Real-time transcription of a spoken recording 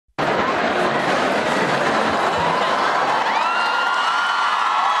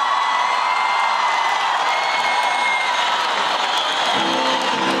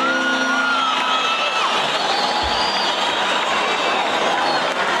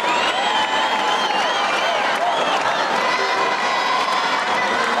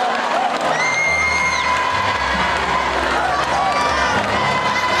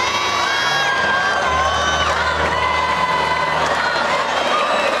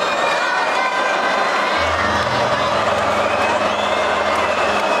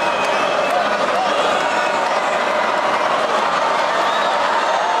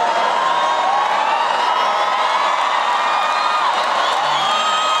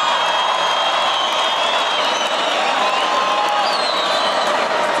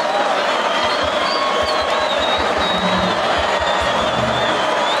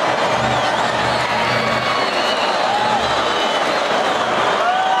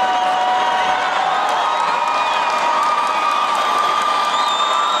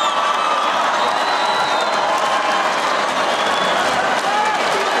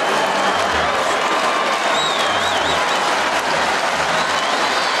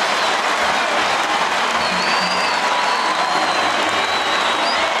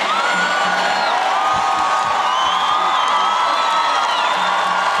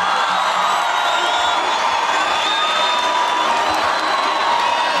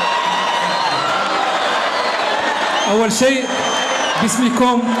أول شيء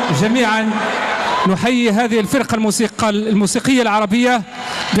باسمكم جميعا نحيي هذه الفرقة الموسيقية العربية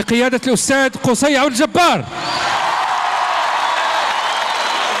بقيادة الأستاذ قصي الجبار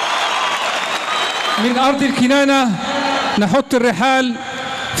من أرض الكنانة. نحط الرحال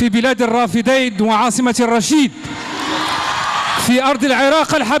في بلاد الرافدين وعاصمة الرشيد في أرض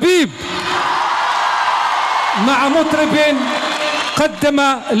العراق الحبيب مع مطرب قدم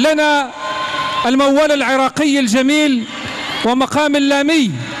لنا الموال العراقي الجميل ومقام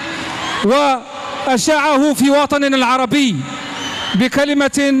اللامي وأشاعه في وطننا العربي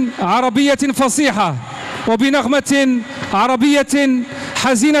بكلمة عربية فصيحة وبنغمة عربية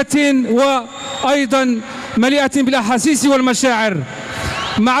حزينة وأيضا مليئة بالأحاسيس والمشاعر،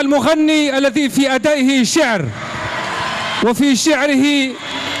 مع المغني الذي في أدائه شعر وفي شعره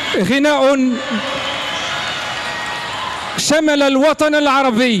غناء شمل الوطن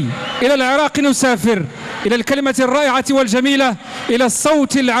العربي. إلى العراق نسافر، إلى الكلمة الرائعة والجميلة، إلى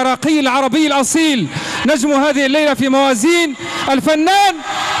الصوت العراقي العربي الأصيل. نجم هذه الليلة في موازين الفنان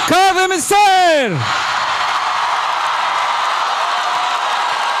كاظم الساهر.